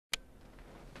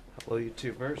Hello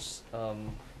YouTubers.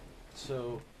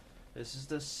 So this is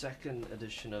the second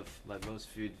edition of my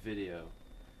most viewed video,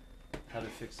 how to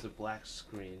fix the black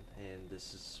screen, and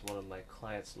this is one of my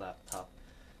client's laptop.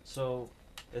 So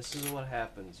this is what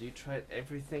happens. You tried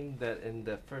everything that in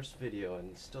the first video and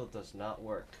it still does not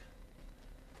work.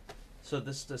 So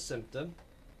this is the symptom.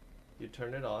 You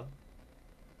turn it on,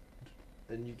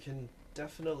 then you can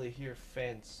definitely hear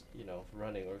fans,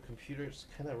 running, or computers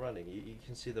kind of running. You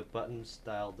can see the buttons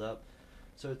dialed up,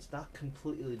 so it's not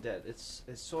completely dead. It's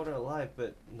sort of alive,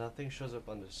 but nothing shows up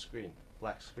on the screen,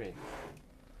 black screen.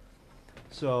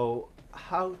 So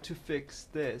how to fix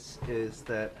this is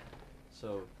that,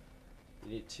 so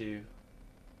you need to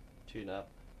tune up.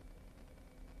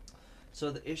 So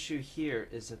the issue here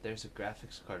is that there's a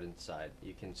graphics card inside.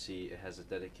 You can see it has a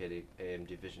dedicated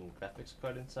AMD Vision graphics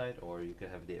card inside, or you could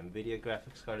have the NVIDIA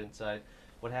graphics card inside.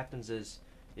 What happens is,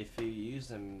 if you use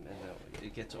them and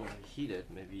it gets overheated,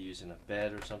 maybe using a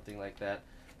bed or something like that,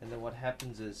 and then what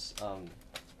happens is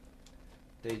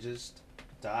they just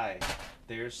die.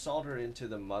 They're soldered into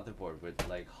the motherboard with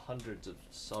like hundreds of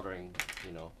soldering,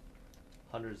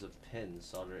 hundreds of pins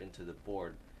soldered into the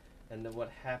board. And then what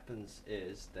happens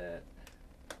is that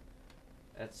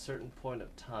at a certain point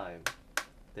of time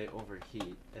they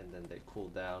overheat and then they cool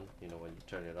down, when you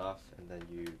turn it off, and then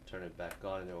you turn it back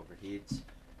on and it overheats,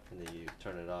 and then you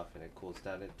turn it off and it cools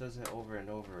down. It does it over and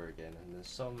over again, and then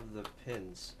some of the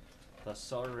pins, the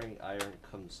soldering iron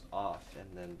comes off, and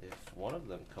then if one of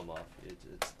them come off,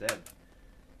 it's dead.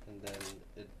 And then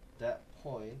at that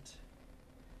point,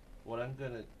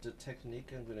 the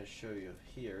technique I'm gonna show you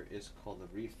here is called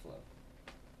the reflow.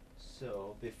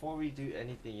 So before we do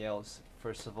anything else,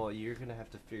 first of all, you're gonna have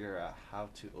to figure out how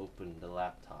to open the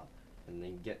laptop and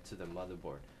then get to the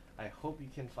motherboard. I hope you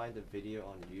can find a video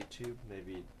on YouTube,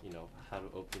 maybe how to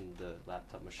open the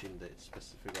laptop machine, the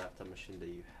specific laptop machine that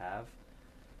you have.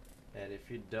 And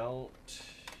if you don't,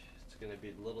 it's gonna be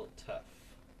a little tough.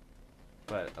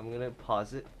 But I'm gonna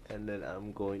pause it, and then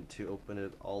I'm going to open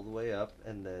it all the way up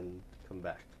and then come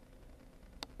back.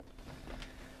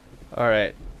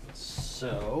 Alright,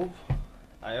 so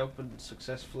I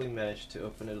successfully managed to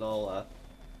open it all up,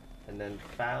 and then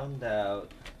found out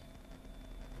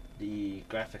the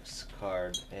graphics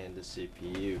card and the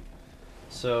CPU.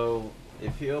 So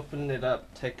if you open it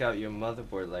up, take out your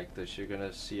motherboard like this, you're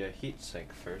gonna see a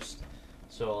heatsink first.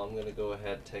 So I'm gonna go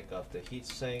ahead and take off the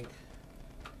heatsink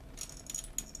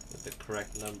with the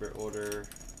correct number order.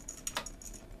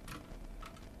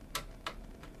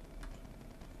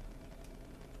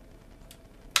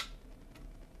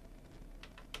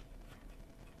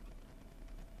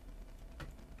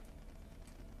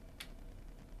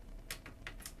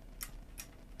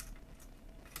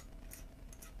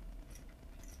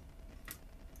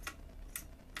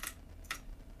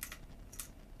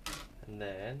 And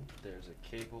then there's a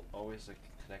cable, always a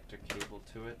connector cable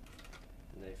to it.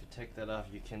 And then if you take that off,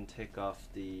 you can take off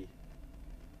the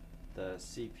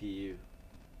CPU.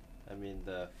 I mean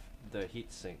the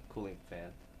heatsink cooling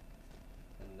fan.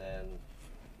 And then,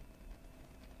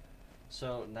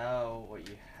 so now what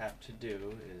you have to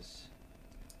do is,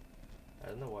 I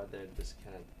don't know why there's this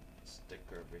kind of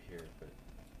sticker over here, but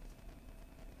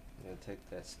I'm gonna take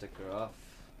that sticker off.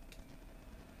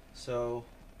 So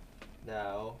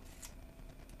now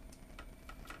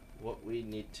what we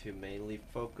need to mainly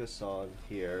focus on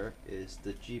here is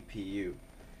the GPU.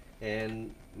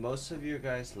 And most of your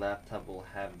guys' laptop will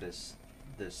have this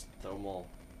thermal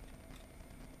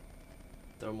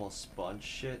sponge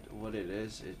shit. What it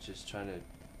is, it's just trying to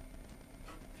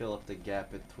fill up the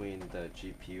gap between the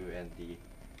GPU and the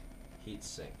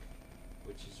heatsink,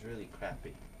 which is really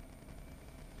crappy.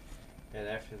 And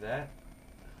after that,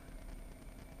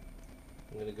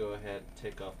 I'm gonna go ahead and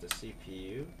take off the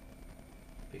CPU,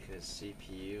 because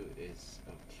CPU is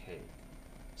okay.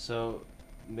 So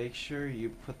make sure you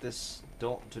put this,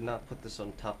 do not put this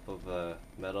on top of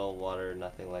metal, water,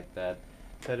 nothing like that.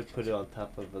 Try to put it on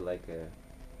top of like an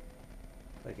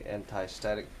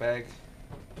anti-static bag.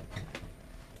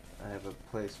 I have a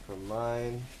place for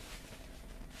mine.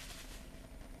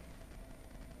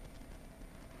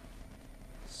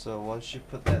 So once you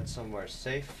put that somewhere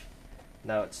safe,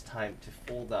 now it's time to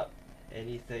fold up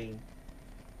anything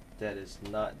that is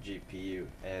not GPU.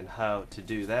 And how to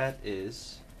do that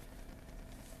is,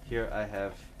 here I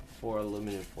have 4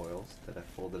 aluminum foils that I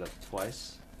folded up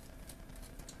twice.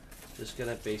 Just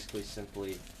gonna basically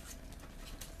simply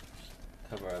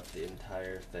cover up the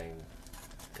entire thing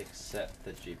except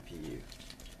the GPU.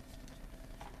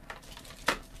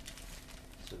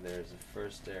 So there's the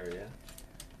first area.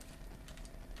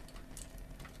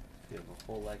 You have a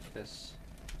hole like this.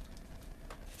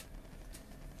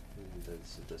 So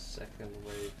this is the second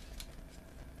wave.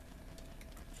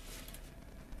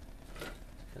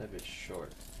 Kind of a bit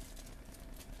short.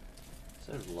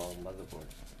 It's a long motherboard.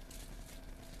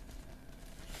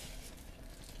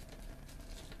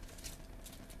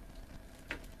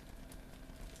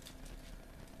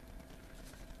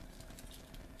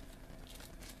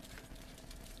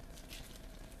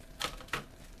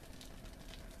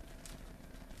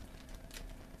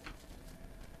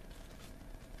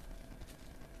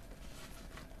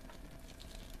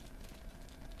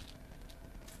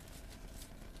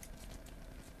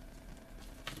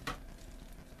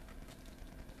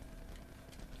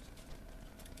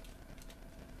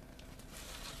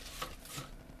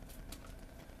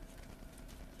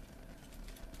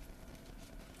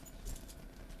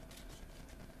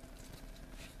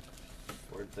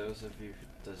 For those of you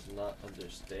who does not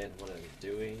understand what I'm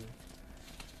doing,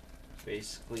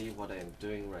 basically what I'm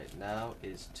doing right now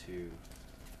is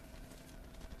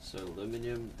so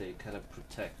aluminum, they kind of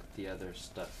protect the other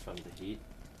stuff from the heat.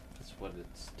 That's what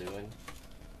it's doing.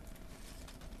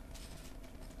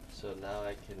 So now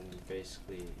I can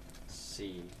basically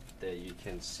see that you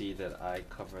can see that I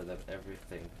cover them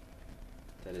everything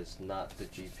that is not the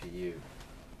GPU.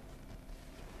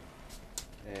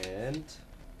 And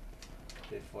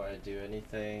before I do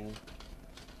anything,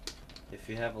 if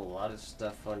you have a lot of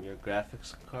stuff on your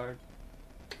graphics card,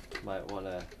 you might want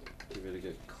to give it a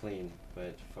good clean,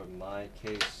 but for my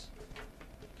case,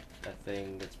 I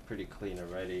think it's pretty clean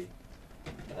already,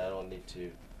 and I don't need to,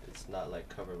 it's not like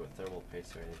covered with thermal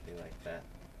paste or anything like that.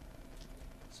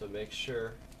 So make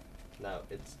sure,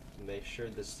 make sure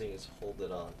this thing is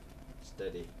holding on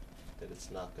steady, that it's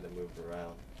not going to move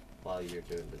around while you're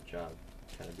doing the job.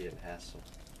 Kind of be a hassle.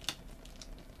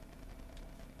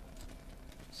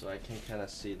 So I can kind of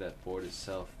see that board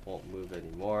itself won't move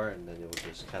anymore, and then it will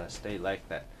just kind of stay like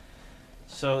that.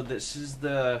 So this is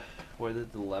where the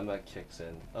dilemma kicks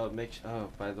in. Oh,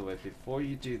 by the way, before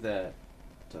you do that,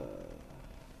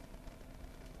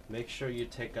 make sure you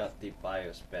take out the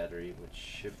BIOS battery, which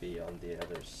should be on the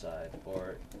other side.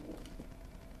 Or,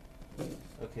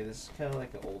 okay, this is kind of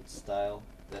like an old style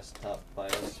desktop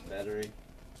BIOS battery.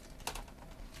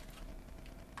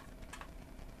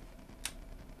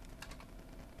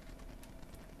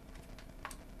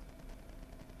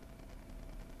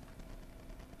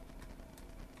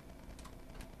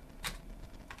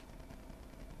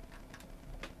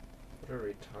 What a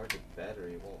retarded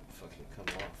battery, won't fucking come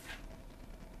off.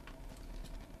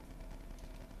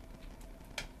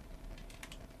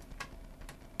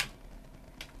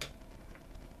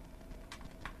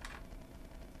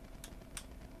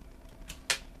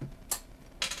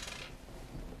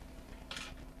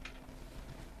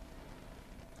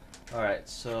 Alright,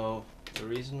 so the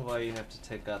reason why you have to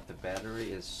take out the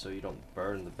battery is so you don't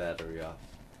burn the battery off.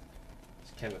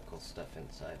 There's chemical stuff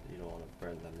inside, you don't want to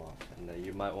burn them off. And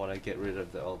you might want to get rid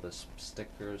of all the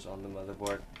stickers on the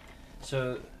motherboard.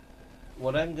 So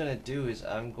what I'm going to do is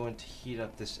I'm going to heat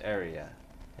up this area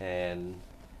and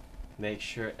make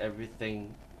sure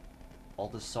everything, all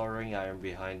the soldering iron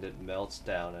behind it melts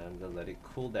down, and I'm going to let it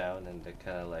cool down and then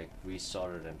kind of like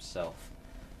resolder themselves.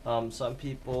 Some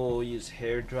people use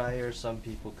hair dryer, some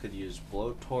people could use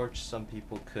blowtorch,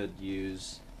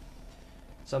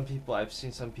 I've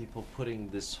seen some people putting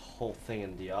this whole thing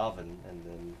in the oven and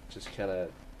then just kind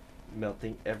of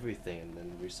melting everything and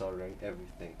then resoldering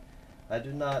everything. I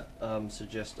do not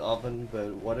suggest oven,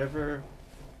 but whatever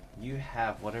you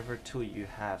have, whatever tool you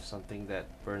have, something that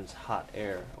burns hot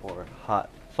air or hot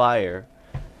fire,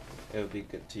 it would be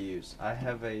good to use. I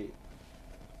have a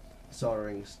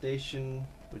soldering station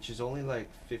which is only like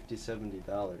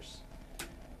 $50–70,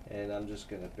 and I'm just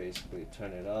gonna basically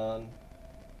turn it on.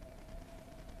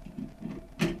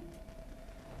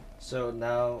 So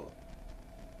now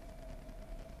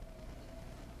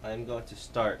I'm going to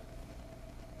start.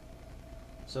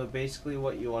 So basically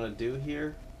what you want to do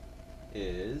here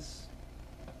is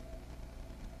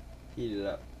heat it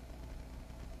up.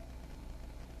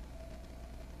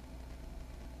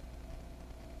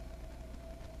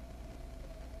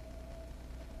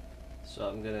 So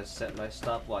I'm going to set my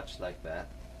stopwatch like that,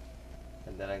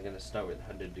 and then I'm going to start with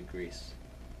 100 degrees.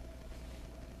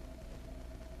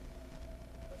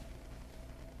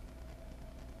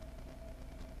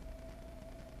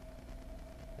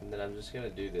 And then I'm just going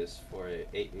to do this for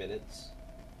 8 minutes.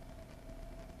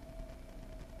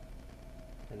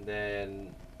 And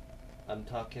then I'm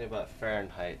talking about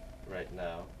Fahrenheit right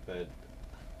now, but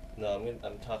no,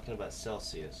 I'm talking about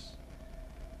Celsius.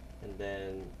 And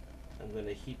then I'm going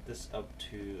to heat this up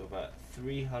to about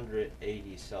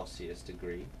 380 Celsius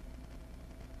degree,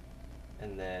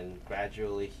 and then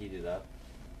gradually heat it up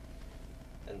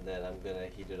and then I'm gonna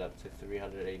heat it up to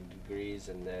 380 degrees,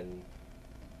 and then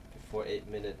before 8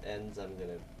 minute ends I'm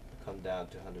gonna come down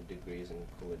to 100 degrees and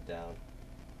cool it down.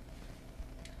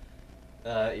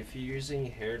 If you're using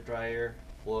hair dryer,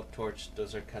 blow up torch,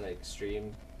 those are kind of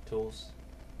extreme tools,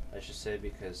 I should say,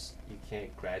 because you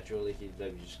can't gradually heat it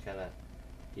up, you just kind of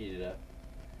heat it up.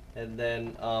 And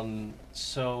then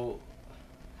so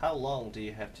how long do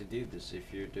you have to do this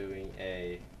if you're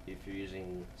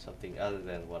using something other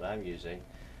than what I'm using?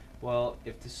 Well,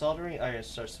 if the soldering iron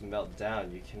starts to melt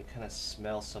down, you can kind of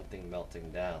smell something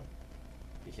melting down.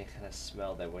 You can kind of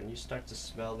smell that. When you start to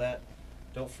smell that,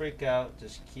 don't freak out,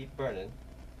 just keep burning,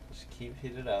 just keep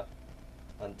heating it up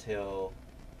until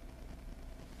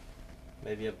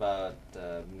maybe about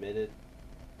a minute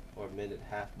or a minute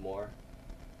half more,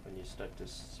 when you start to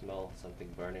smell something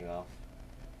burning off.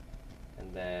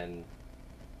 And then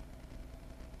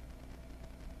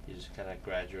you just kind of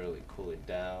gradually cool it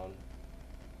down,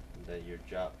 and then your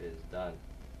job is done.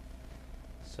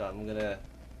 So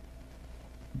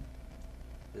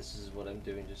this is what I'm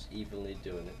doing, just evenly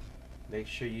doing it. Make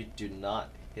sure you do not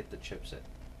hit the chipset.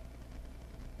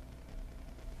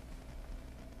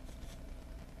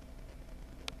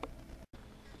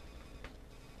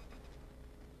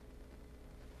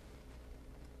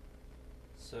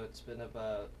 So it's been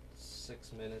about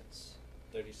 6 minutes,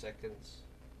 30 seconds.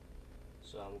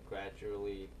 So I'm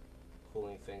gradually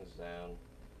cooling things down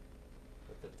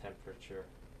with the temperature.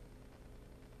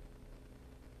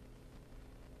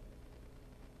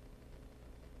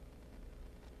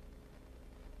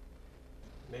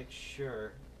 Make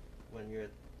sure when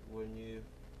you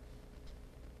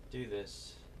do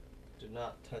this, do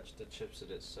not touch the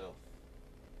chipset itself.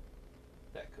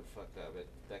 That could fuck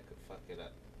it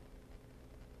up.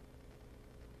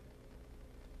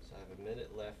 So I have a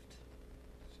minute left.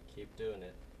 Just keep doing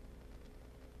it.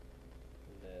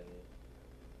 And then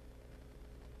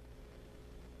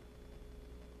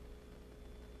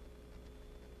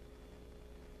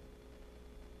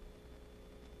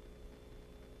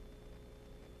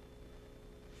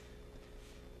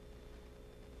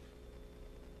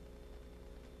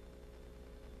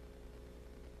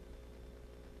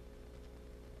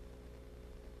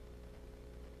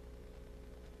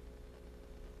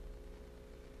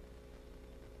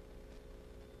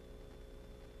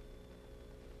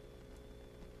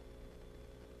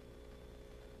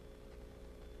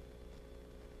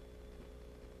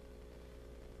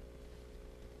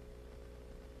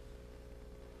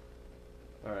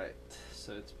alright,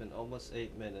 so it's been almost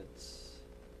 8 minutes,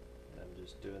 and I'm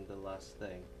just doing the last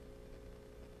thing.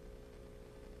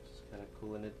 Just kind of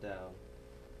cooling it down.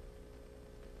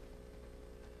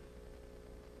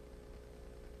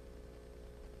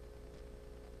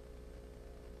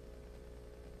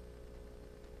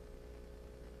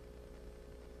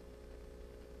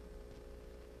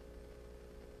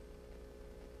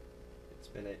 It's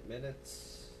been 8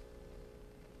 minutes.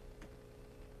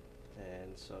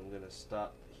 And so I'm going to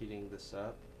stop heating this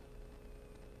up,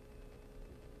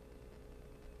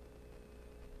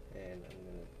 and I'm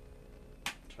going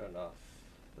to turn off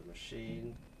the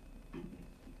machine.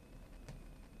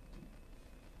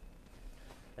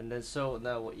 And then so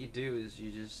now what you do is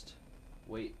you just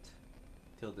wait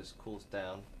till this cools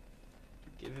down.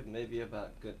 Give it maybe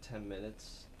about a good 10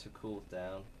 minutes to cool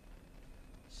down.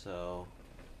 So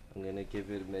I'm going to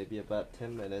give it maybe about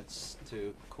 10 minutes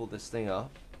to cool this thing off.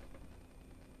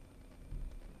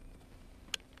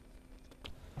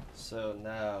 So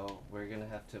now we're going to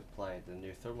have to apply the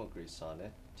new thermal grease on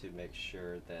it to make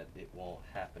sure that it won't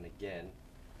happen again.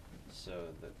 So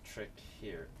the trick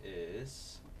here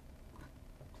is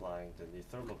applying the new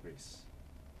thermal grease.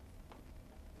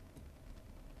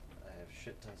 I have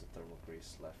shit tons of thermal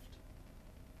grease left.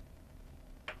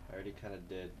 I already kind of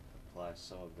did apply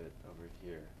some of it over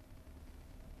here,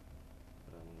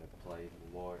 but I'm going to apply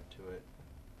even more to it.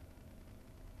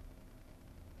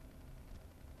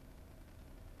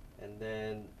 And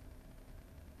then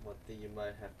one thing you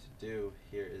might have to do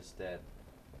here is that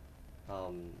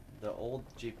the old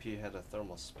GPU had a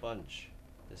thermal sponge.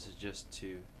 This is just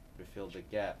to refill the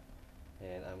gap,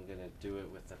 and I'm gonna do it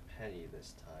with a penny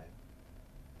this time.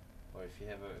 Or if you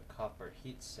have a copper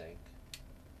heatsink,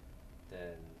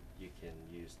 then you can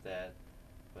use that,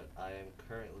 but I am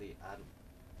currently out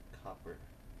of copper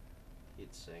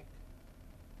heatsink,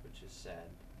 which is sad.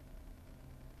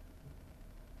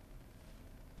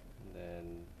 And then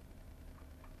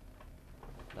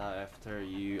now after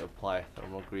you apply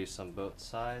thermal grease on both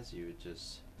sides, you would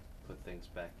just put things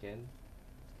back in.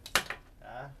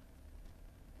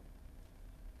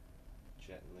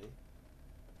 Gently.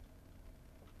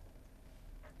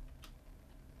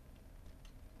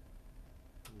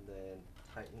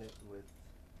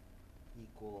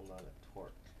 equal amount of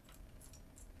torque.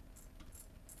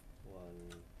 1,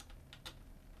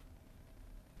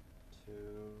 2,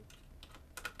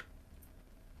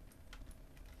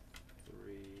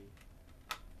 3,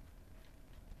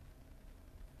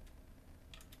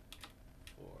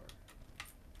 4.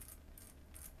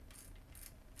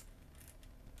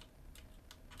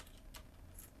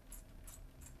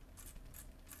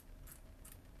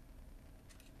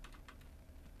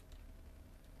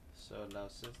 So now,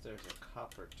 since there's a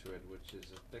copper to it, which is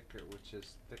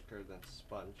thicker than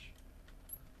sponge,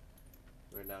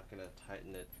 we're not going to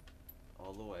tighten it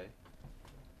all the way.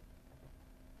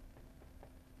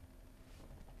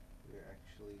 We're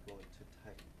actually going to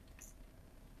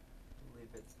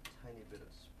leave a tiny bit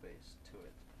of space to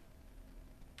it.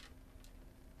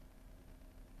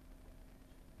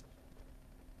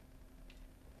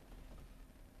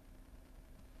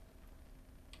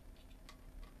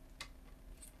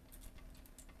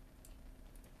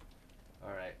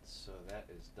 Alright, so that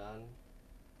is done.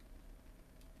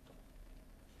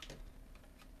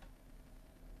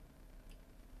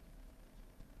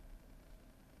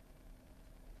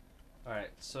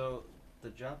 Alright, so the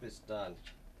job is done.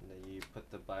 And then you put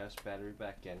the BIOS battery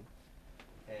back in.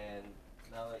 And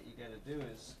now what you gotta do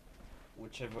is,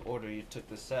 whichever order you took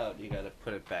this out, you gotta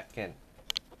put it back in.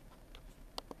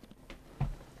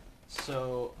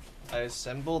 So I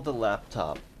assembled the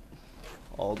laptop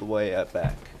all the way at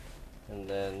back. And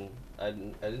then I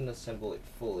didn't assemble it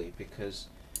fully because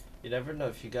you never know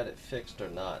if you got it fixed or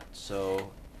not.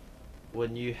 So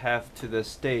when you have to the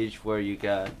stage where you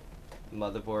got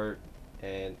motherboard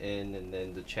and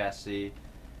then the chassis,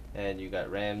 and you got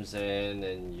RAMs in,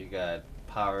 and you got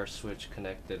power switch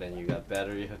connected, and you got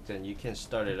battery hooked in, you can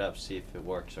start it up, see if it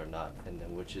works or not, and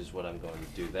then which is what I'm going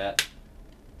to do that.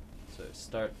 So it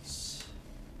starts.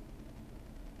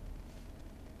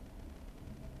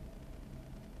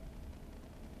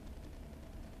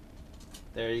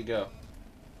 There you go.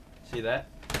 See that?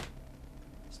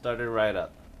 Started right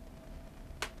up.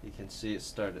 You can see it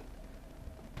started.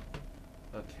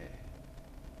 Okay.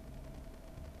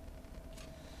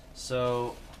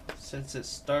 So, since it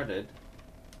started,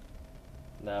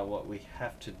 now what we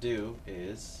have to do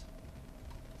is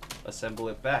assemble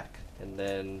it back, and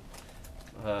then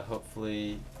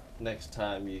hopefully next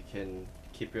time you can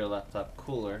keep your laptop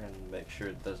cooler and make sure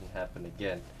it doesn't happen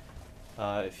again.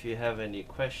 If you have any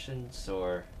questions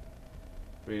or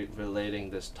relating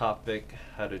this topic,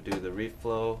 how to do the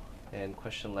reflow and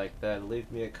question like that,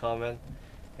 leave me a comment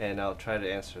and I'll try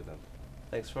to answer them.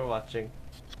 Thanks for watching.